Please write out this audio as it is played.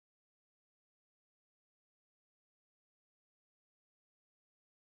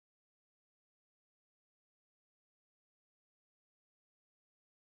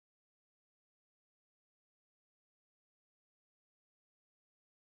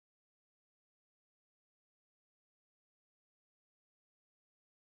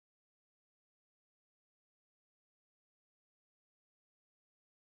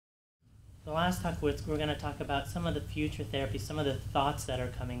the last talk, we're going to talk about some of the future therapies, some of the thoughts that are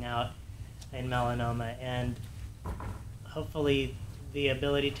coming out in melanoma, and hopefully the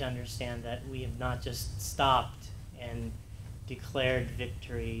ability to understand that we have not just stopped and declared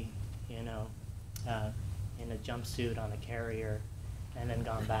victory, you know, in a jumpsuit on a carrier and then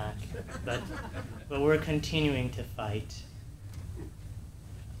gone back. but we're continuing to fight.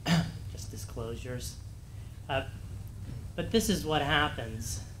 Just disclosures. But this is what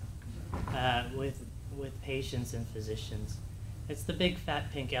happens with patients and physicians. It's the big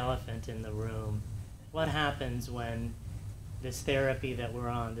fat pink elephant in the room. What happens when this therapy that we're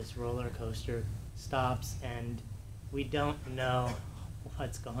on, this roller coaster, stops and we don't know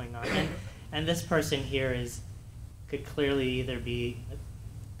what's going on? And this person here could clearly either be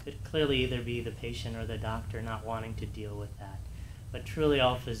the patient or the doctor not wanting to deal with that. But truly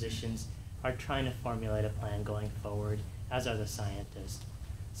all physicians are trying to formulate a plan going forward, as are the scientists.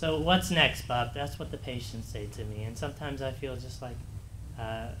 So what's next, Bob? That's what the patients say to me. And sometimes I feel just like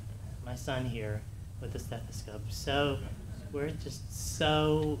my son here with the stethoscope. So we're just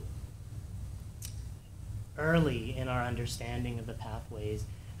so early in our understanding of the pathways,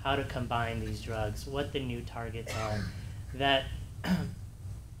 how to combine these drugs, what the new targets are, that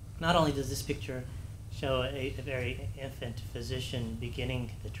not only does this picture show a very infant physician beginning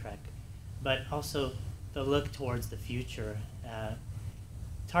the trek, but also the look towards the future.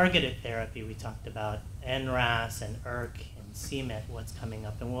 Targeted therapy we talked about, NRAS and ERK and CMET, what's coming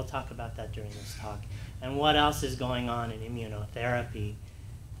up, and we'll talk about that during this talk. And what else is going on in immunotherapy.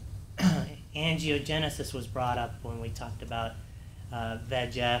 Angiogenesis was brought up when we talked about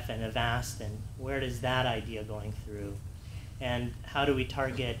VEGF and Avastin. Where does that idea going through? And how do we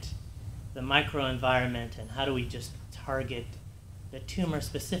target the microenvironment, and how do we just target the tumor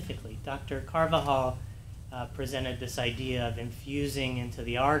specifically? Dr. Carvajal presented this idea of infusing into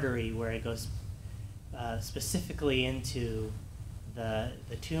the artery where it goes specifically into the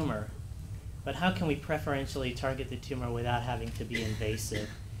tumor. But how can we preferentially target the tumor without having to be invasive?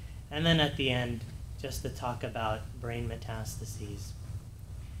 And then at the end, just to talk about brain metastases.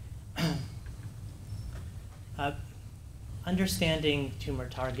 Understanding tumor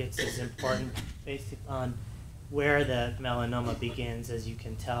targets is important based on where the melanoma begins, as you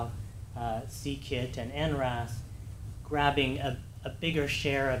can tell. c-KIT and NRAS grabbing a bigger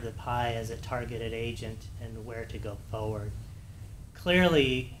share of the pie as a targeted agent and where to go forward.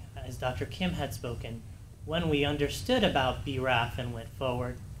 Clearly, as Dr. Kim had spoken, when we understood about BRAF and went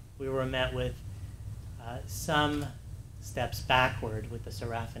forward, we were met with some steps backward with the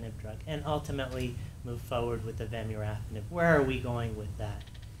sorafenib drug and ultimately move forward with the vemurafenib. Where are we going with that?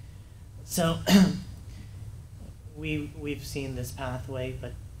 So we've seen this pathway,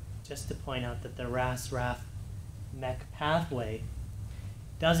 but just to point out that the RAS-RAF-MEK pathway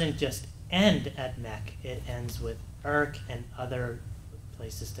doesn't just end at MEK, it ends with ERK and other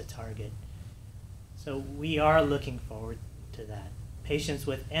places to target. So we are looking forward to that. Patients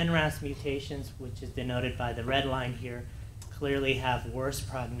with NRAS mutations, which is denoted by the red line here, clearly have worse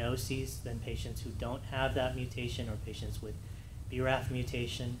prognoses than patients who don't have that mutation or patients with BRAF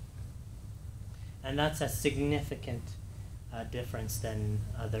mutation. And that's a significant difference than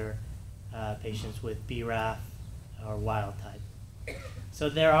other patients with BRAF or wild type. So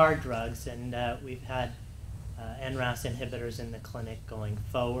there are drugs, and we've had NRAS inhibitors in the clinic going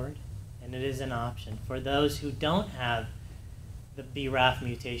forward, and it is an option. For those who don't have the BRAF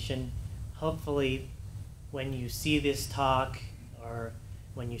mutation, hopefully when you see this talk or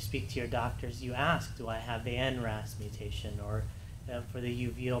when you speak to your doctors, you ask, do I have the NRAS mutation, or for the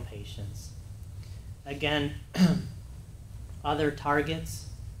uveal patients. Again, other targets,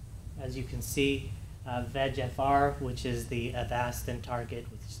 as you can see, VEGFR, which is the Avastin target,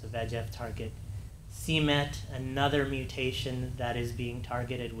 which is the VEGF target. CMET, another mutation that is being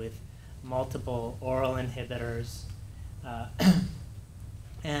targeted with multiple oral inhibitors,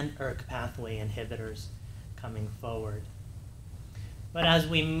 and ERK pathway inhibitors coming forward. But as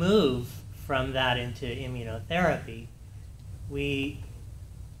we move from that into immunotherapy, we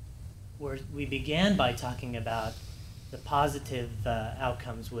began by talking about the positive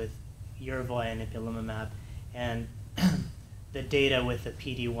outcomes with Yervoy and ipilimumab and the data with the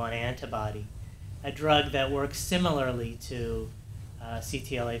PD-1 antibody, a drug that works similarly to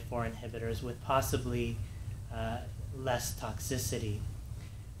CTLA-4 inhibitors with possibly less toxicity.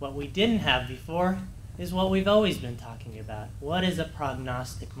 What we didn't have before is what we've always been talking about. What is a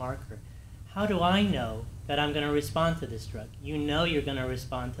prognostic marker? How do I know that I'm going to respond to this drug? You know you're going to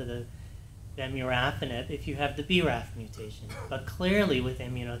respond to the vemurafenib if you have the BRAF mutation. But clearly with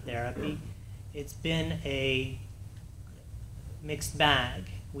immunotherapy, it's been a mixed bag.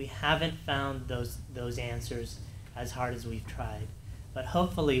 we haven't found those answers as hard as we've tried. But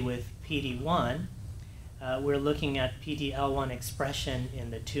hopefully with PD-1, we're looking at PD-L1 expression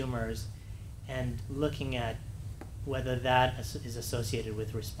in the tumors and looking at whether that is associated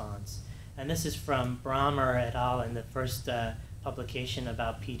with response. And this is from Brahmer et al. In the first publication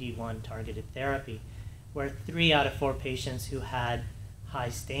about PD-1 targeted therapy, where 3 out of 4 patients who had high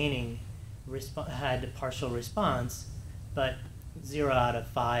staining had partial response, but 0 out of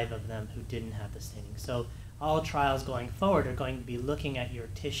 5 of them who didn't have the staining. So all trials going forward are going to be looking at your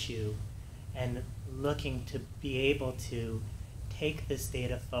tissue and looking to be able to take this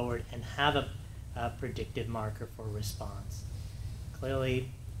data forward and have a predictive marker for response. Clearly,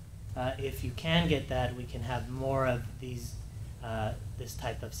 if you can get that, we can have more of these, this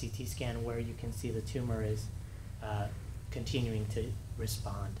type of CT scan where you can see the tumor is continuing to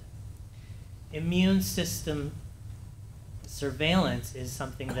respond. Immune system surveillance is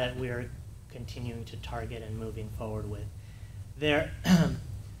something that we're continuing to target and moving forward with. There,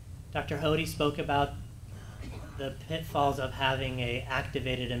 Dr. Hody spoke about the pitfalls of having an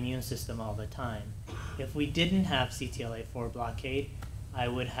activated immune system all the time. If we didn't have CTLA-4 blockade, I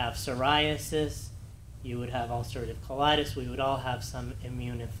would have psoriasis, you would have ulcerative colitis, we would all have some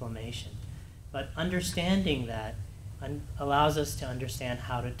immune inflammation. But understanding that allows us to understand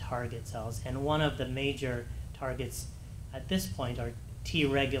how to target cells. And one of the major targets at this point are T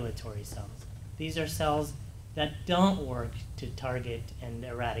regulatory cells. These are cells that don't work to target and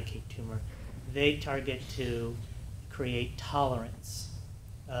eradicate tumor. They target to create tolerance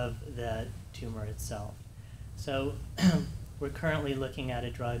of the tumor itself. So we're currently looking at a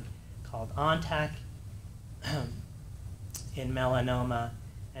drug called ONTAC in melanoma,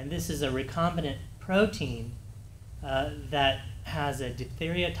 and this is a recombinant protein that has a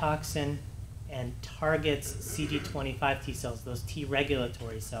diphtheria toxin and targets CD25 T cells, those T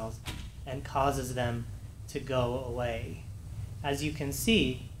regulatory cells, and causes them to go away. As you can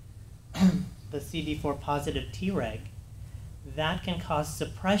see, the CD4 positive Treg, that can cause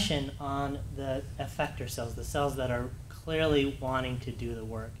suppression on the effector cells, the cells that are clearly wanting to do the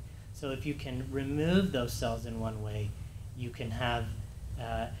work. So if you can remove those cells in one way, you can have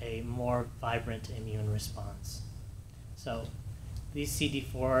a more vibrant immune response. So these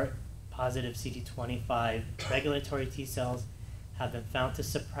CD4 positive CD25 regulatory T cells have been found to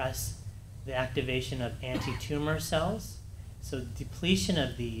suppress the activation of anti-tumor cells. So depletion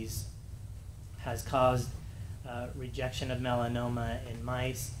of these has caused rejection of melanoma in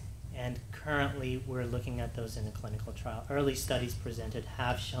mice, and currently we're looking at those in a clinical trial. Early studies presented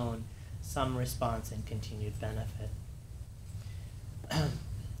have shown some response and continued benefit.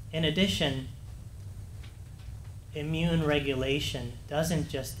 In addition, immune regulation doesn't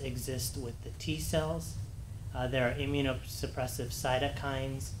just exist with the T cells. There are immunosuppressive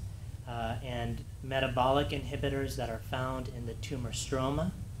cytokines and metabolic inhibitors that are found in the tumor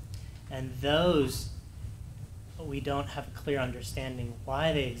stroma. And those, we don't have a clear understanding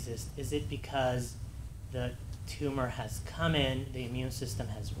why they exist. Is it because the tumor has come in, the immune system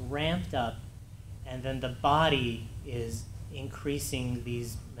has ramped up, and then the body is increasing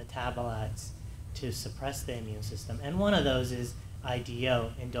these metabolites to suppress the immune system? And one of those is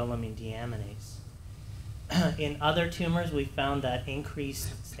IDO, indolamine deaminase. In other tumors, we found that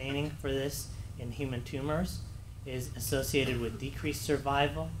increased staining for this in human tumors is associated with decreased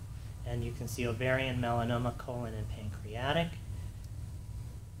survival. And you can see ovarian, melanoma, colon, and pancreatic.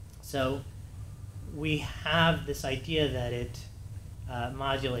 So we have this idea that it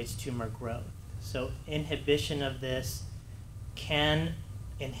modulates tumor growth. So inhibition of this can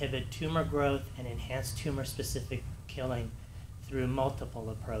inhibit tumor growth and enhance tumor-specific killing through multiple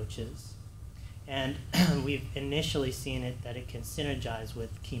approaches. And we've initially seen it that it can synergize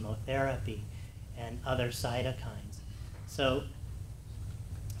with chemotherapy and other cytokines. So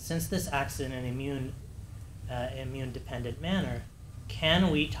since this acts in an immune-dependent manner,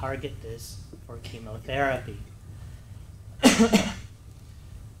 can we target this for chemotherapy?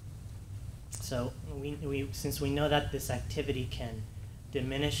 So since we know that this activity can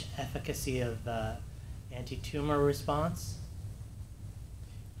diminish efficacy of anti-tumor response,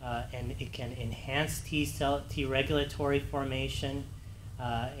 and it can enhance T regulatory formation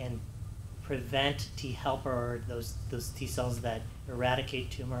and prevent T helper, or those T cells that eradicate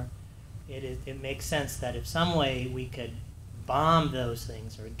tumor, it makes sense that if some way we could bomb those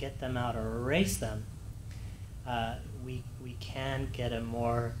things or get them out or erase them, we can get a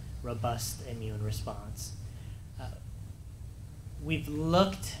more robust immune response. We've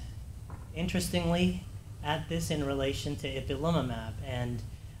looked, interestingly, at this in relation to ipilimumab, and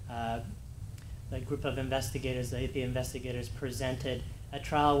the group of investigators, the IPI investigators, presented a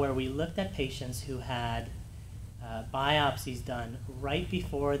trial where we looked at patients who had biopsies done right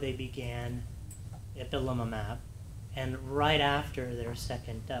before they began ipilimumab and right after their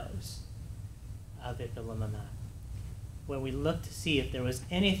second dose of ipilimumab, where we looked to see if there was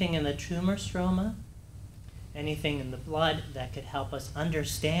anything in the tumor stroma, anything in the blood that could help us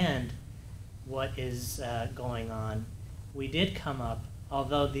understand what is going on. We did come up,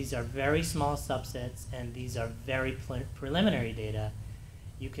 although these are very small subsets and these are very preliminary data,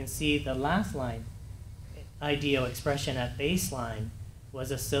 you can see the last line, IDO expression at baseline, was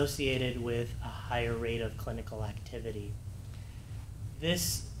associated with a higher rate of clinical activity.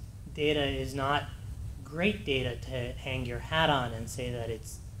 This data is not great data to hang your hat on and say that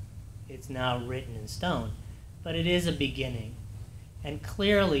it's now written in stone, but it is a beginning. And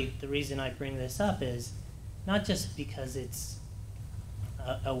clearly the reason I bring this up is not just because it's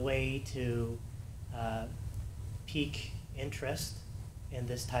a way to pique interest in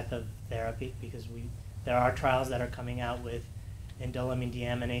this type of therapy, because there are trials that are coming out with indoleamine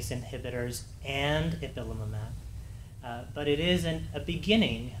deaminase inhibitors and ipilimumab, but it is a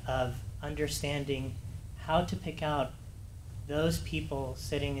beginning of understanding how to pick out those people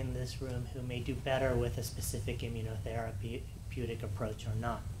sitting in this room who may do better with a specific immunotherapeutic approach or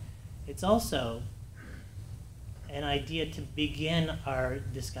not. It's also an idea to begin our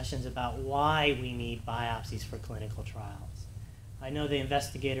discussions about why we need biopsies for clinical trials. I know the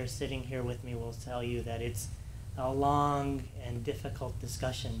investigators sitting here with me will tell you that it's a long and difficult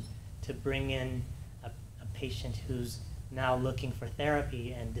discussion to bring in a patient who's now looking for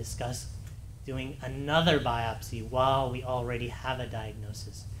therapy and discuss doing another biopsy while we already have a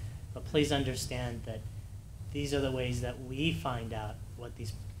diagnosis. But please understand that these are the ways that we find out what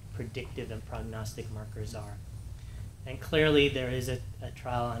these predictive and prognostic markers are. And clearly there is a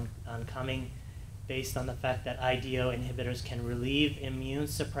trial oncoming based on the fact that IDO inhibitors can relieve immune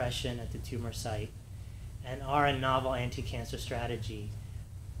suppression at the tumor site and are a novel anti-cancer strategy.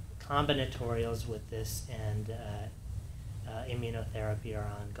 Combinatorials with this and immunotherapy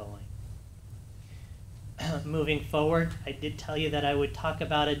are ongoing. Moving forward, I did tell you that I would talk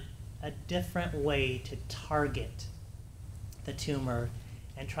about a different way to target the tumor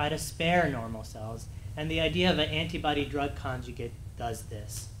and try to spare normal cells. And the idea of an antibody-drug conjugate does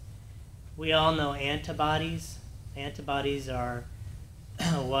this. We all know antibodies. Antibodies are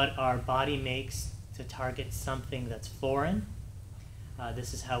what our body makes to target something that's foreign.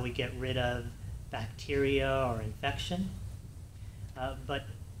 This is how we get rid of bacteria or infection. But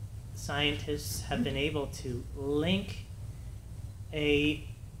scientists have been able to link a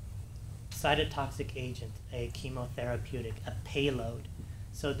cytotoxic agent, a chemotherapeutic, a payload.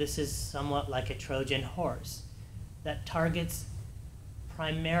 So this is somewhat like a Trojan horse that targets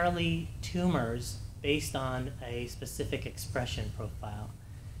primarily tumors based on a specific expression profile.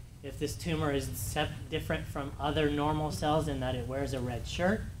 If this tumor is different from other normal cells in that it wears a red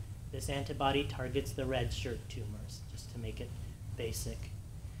shirt, this antibody targets the red shirt tumors, just to make it basic.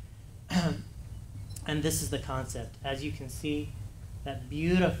 And this is the concept. As you can see, that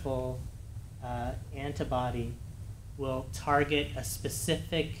beautiful antibody will target a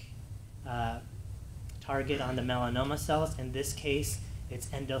specific target on the melanoma cells. In this case, it's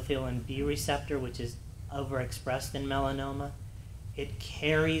endothelin B receptor, which is overexpressed in melanoma. It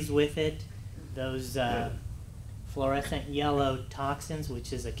carries with it those fluorescent yellow toxins,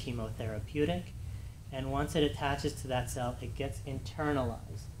 which is a chemotherapeutic. And once it attaches to that cell, it gets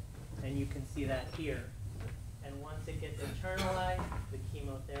internalized. And you can see that here. And once it gets internalized, the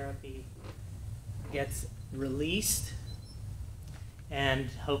chemotherapy gets released, and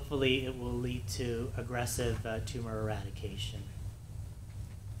hopefully it will lead to aggressive tumor eradication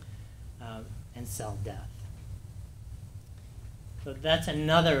and cell death. So that's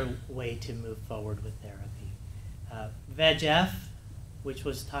another way to move forward with therapy. VEGF, which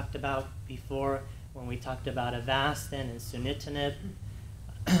was talked about before when we talked about Avastin and sunitinib,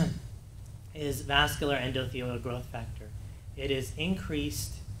 is vascular endothelial growth factor. It is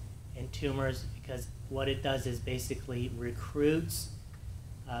increased in tumors because what it does is basically recruits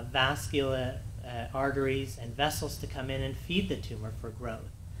vascular arteries and vessels to come in and feed the tumor for growth.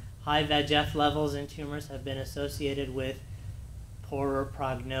 High VEGF levels in tumors have been associated with poorer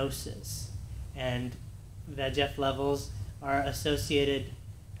prognosis, and VEGF levels are associated,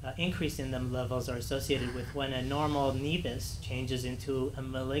 increase in them levels are associated with when a normal nevus changes into a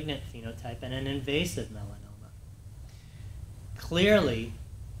malignant phenotype and an invasive melanoma. Clearly,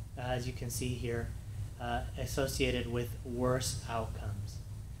 as you can see here, associated with worse outcomes.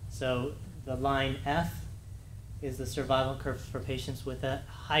 So the line F is the survival curve for patients with a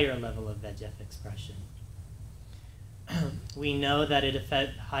higher level of VEGF expression. We know that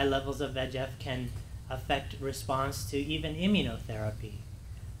high levels of VEGF can affect response to even immunotherapy,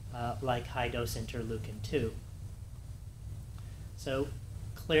 like high-dose interleukin-2. So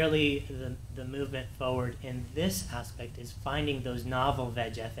clearly the movement forward in this aspect is finding those novel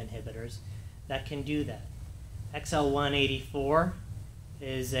VEGF inhibitors that can do that. XL184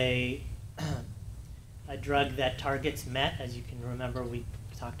 is a drug that targets MET, as you can remember we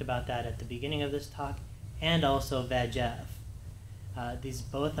talked about that at the beginning of this talk, and also VEGF. These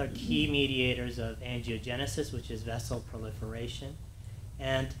both are key mediators of angiogenesis, which is vessel proliferation,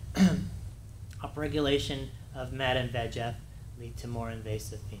 and upregulation of MET and VEGF lead to more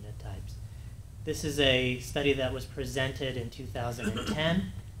invasive phenotypes. This is a study that was presented in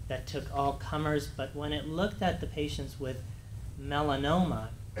 2010 that took all comers, but when it looked at the patients with melanoma,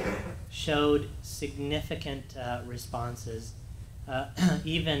 showed significant responses,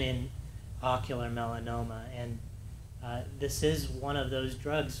 even in ocular melanoma. And this is one of those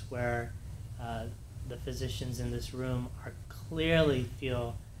drugs where the physicians in this room are clearly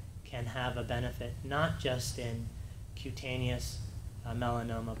feel can have a benefit, not just in cutaneous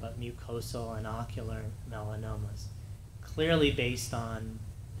melanoma, but mucosal and ocular melanomas, clearly based on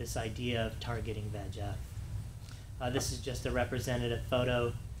this idea of targeting VEGF. This is just a representative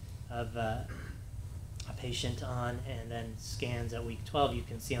photo of a patient on and then scans at week 12. You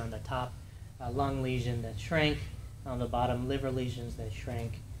can see on the top a lung lesion that shrank, on the bottom liver lesions that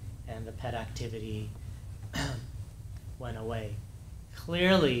shrank, and the PET activity went away.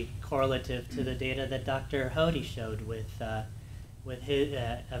 Clearly correlative to the data that Dr. Hody showed with his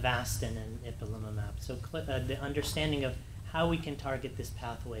Avastin and ipilimumab. So the understanding of how we can target this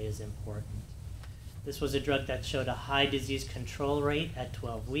pathway is important. This was a drug that showed a high disease control rate at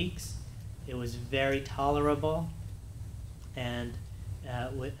 12 weeks. It was very tolerable and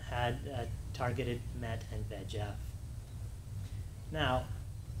had targeted MET and VEGF. Now,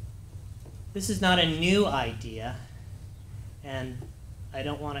 this is not a new idea, and I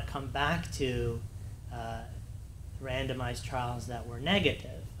don't want to come back to randomized trials that were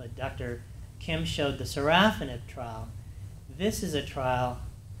negative, but Dr. Kim showed the sorafenib trial. This is a trial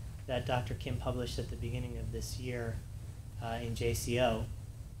that Dr. Kim published at the beginning of this year in JCO,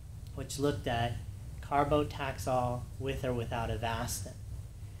 which looked at carbotaxol with or without Avastin.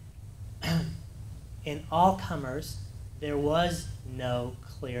 In all comers, there was no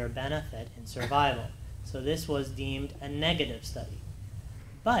clear benefit in survival, so this was deemed a negative study.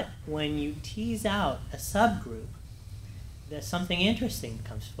 But when you tease out a subgroup, there's something interesting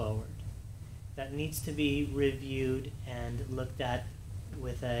comes forward that needs to be reviewed and looked at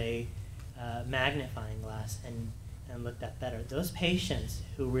with a magnifying glass and looked at better. Those patients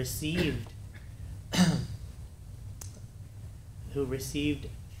who received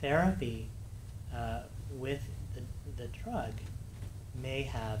therapy with the drug may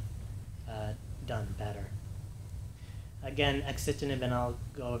have done better. Again, axitinib, and I'll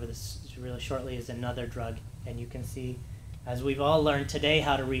go over this really shortly, is another drug, and you can see, as we've all learned today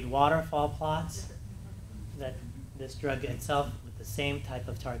how to read waterfall plots, that this drug itself, with the same type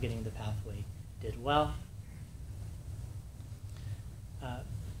of targeting the pathway, did well.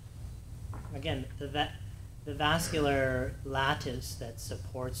 Again, the vascular lattice that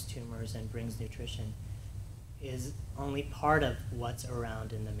supports tumors and brings nutrition is only part of what's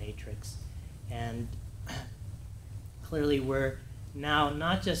around in the matrix. And clearly we're now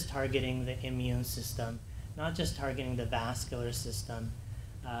not just targeting the immune system, not just targeting the vascular system,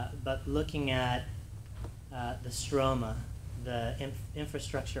 but looking at the stroma, the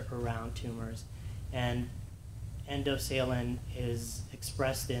infrastructure around tumors. And endothelin is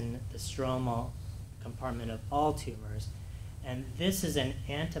expressed in the stromal compartment of all tumors. And this is an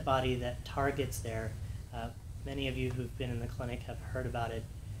antibody that targets there. Many of you who've been in the clinic have heard about it.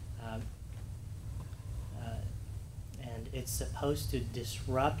 And it's supposed to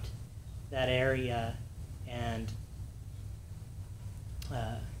disrupt that area and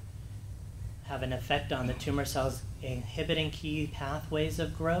have an effect on the tumor cells, inhibiting key pathways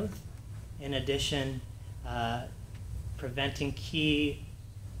of growth, in addition preventing key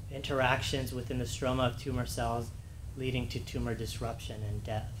interactions within the stroma of tumor cells, leading to tumor disruption and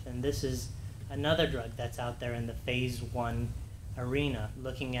death. And this is another drug that's out there in the phase 1 arena,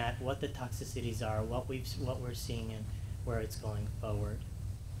 looking at what the toxicities are, what we're seeing, and where it's going forward.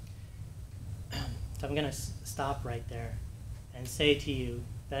 So I'm going to stop right there and say to you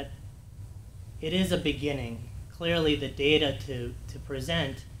that it is a beginning. Clearly the data to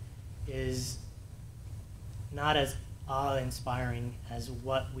present is not as awe-inspiring as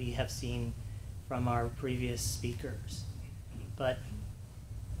what we have seen from our previous speakers. But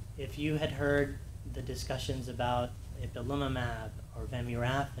if you had heard the discussions about ipilimumab or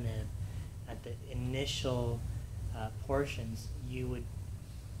vemurafenib at the initial portions, you would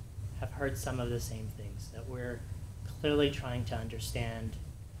have heard some of the same things, that we're clearly trying to understand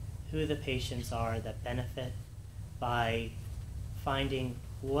who the patients are that benefit by finding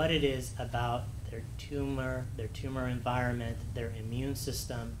what it is about their tumor environment, their immune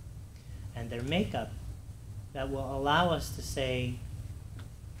system, and their makeup that will allow us to say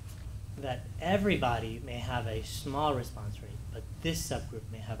that everybody may have a small response rate, but this subgroup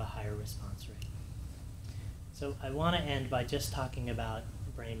may have a higher response rate. So I want to end by just talking about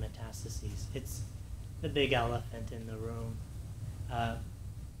brain metastases. It's the big elephant in the room,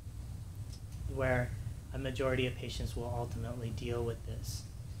 where a majority of patients will ultimately deal with this.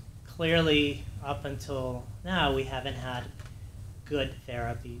 Clearly, up until now, we haven't had good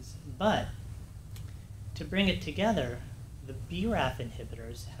therapies, but to bring it together, the BRAF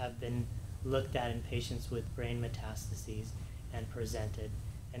inhibitors have been looked at in patients with brain metastases and presented.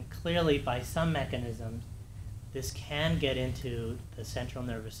 And clearly, by some mechanisms, this can get into the central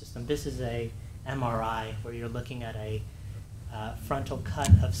nervous system. This is a MRI where you're looking at a frontal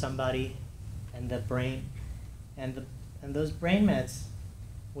cut of somebody and the brain. And those brain mets,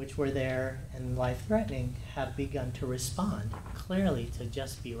 which were there and life-threatening, have begun to respond clearly to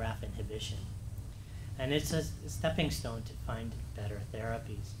just BRAF inhibition. And it's a stepping stone to find better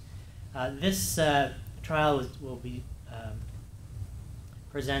therapies. This trial will be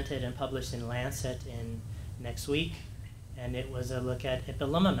presented and published in Lancet next week, and it was a look at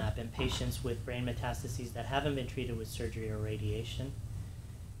ipilimumab in patients with brain metastases that haven't been treated with surgery or radiation.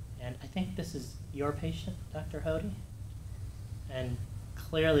 And I think this is your patient, Dr. Hody, and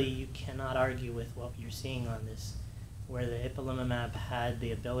clearly you cannot argue with what you're seeing on this, where the ipilimumab had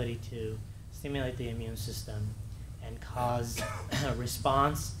the ability to stimulate the immune system and cause a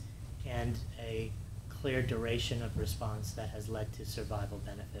response and a clear duration of response that has led to survival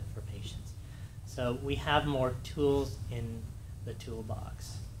benefit for patients. So we have more tools in the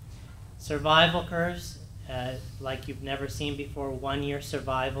toolbox. Survival curves, like you've never seen before, 1-year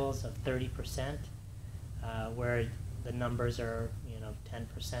survivals of 30%, where the numbers are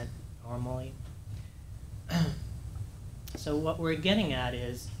 10% normally. So what we're getting at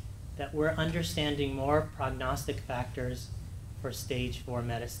is that we're understanding more prognostic factors for stage 4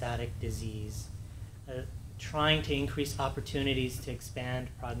 metastatic disease, trying to increase opportunities to expand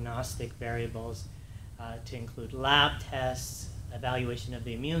prognostic variables to include lab tests, evaluation of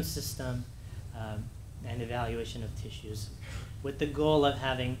the immune system, and evaluation of tissues, with the goal of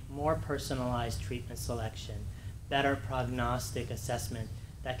having more personalized treatment selection, better prognostic assessment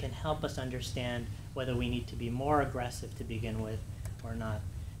that can help us understand whether we need to be more aggressive to begin with or not.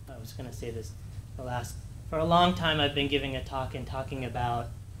 I was going to say this for a long time I've been giving a talk and talking about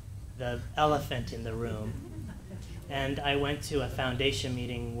the elephant in the room. And I went to a foundation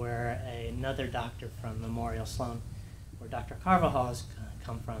meeting where another doctor from Memorial Sloan, where Dr. Carvajal has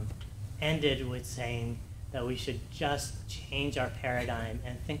come from, ended with saying that we should just change our paradigm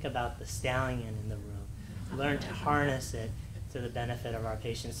and think about the stallion in the room, learn to harness it to the benefit of our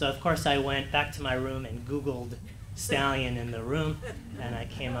patients. So of course I went back to my room and Googled stallion in the room, and I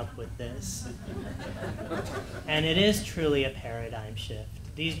came up with this. And it is truly a paradigm shift.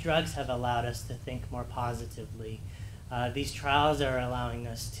 These drugs have allowed us to think more positively. These trials are allowing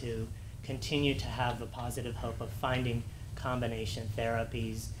us to continue to have a positive hope of finding combination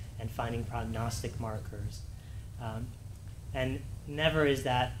therapies and finding prognostic markers. And never is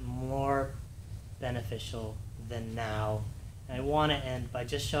that more beneficial than now. And I want to end by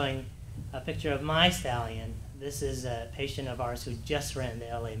just showing a picture of my stallion. This is a patient of ours who just ran the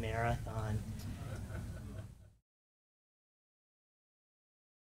LA Marathon.